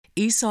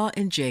Esau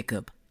and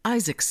Jacob,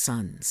 Isaac's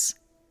sons.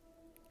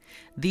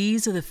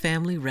 These are the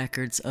family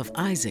records of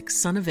Isaac,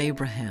 son of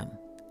Abraham.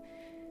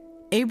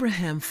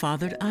 Abraham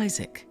fathered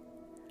Isaac.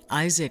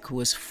 Isaac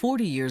was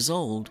 40 years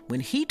old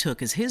when he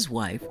took as his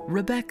wife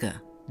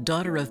Rebekah,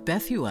 daughter of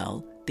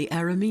Bethuel the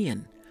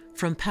Aramean,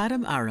 from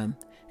Paddan Aram,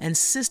 and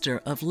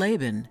sister of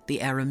Laban the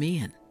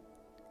Aramean.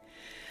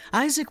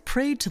 Isaac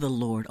prayed to the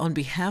Lord on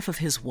behalf of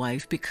his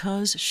wife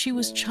because she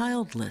was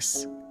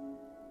childless.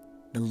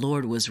 The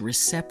Lord was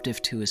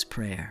receptive to his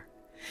prayer,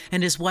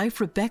 and his wife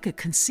Rebekah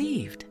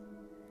conceived.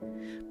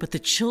 But the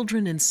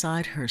children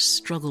inside her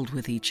struggled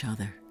with each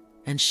other,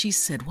 and she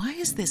said, "Why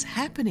is this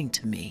happening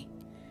to me?"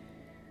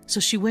 So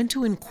she went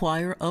to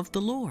inquire of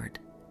the Lord,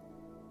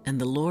 and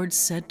the Lord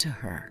said to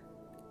her,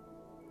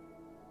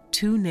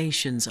 "Two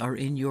nations are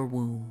in your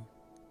womb.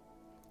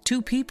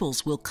 Two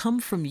peoples will come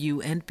from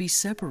you and be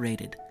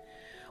separated.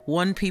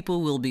 One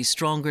people will be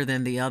stronger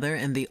than the other,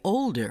 and the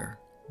older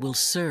will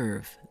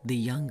serve the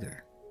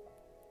younger."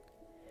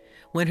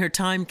 When her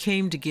time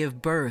came to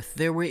give birth,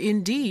 there were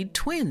indeed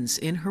twins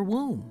in her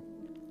womb.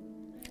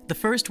 The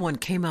first one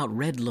came out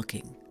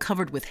red-looking,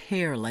 covered with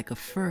hair like a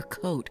fur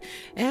coat,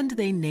 and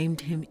they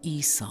named him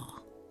Esau.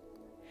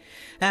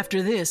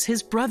 After this,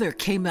 his brother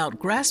came out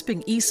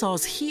grasping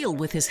Esau's heel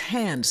with his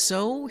hand,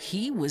 so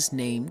he was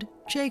named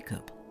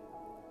Jacob.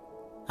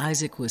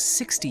 Isaac was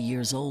 60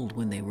 years old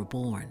when they were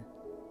born.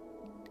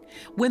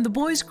 When the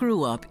boys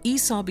grew up,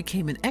 Esau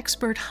became an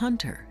expert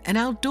hunter, an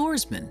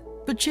outdoorsman,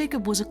 but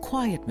Jacob was a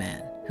quiet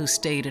man who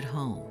stayed at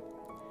home.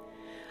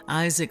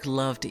 Isaac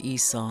loved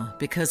Esau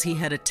because he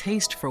had a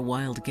taste for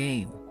wild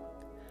game,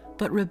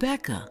 but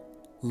Rebekah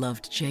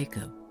loved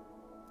Jacob.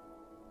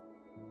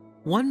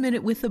 1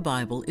 Minute with the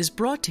Bible is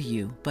brought to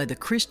you by the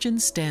Christian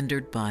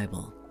Standard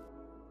Bible.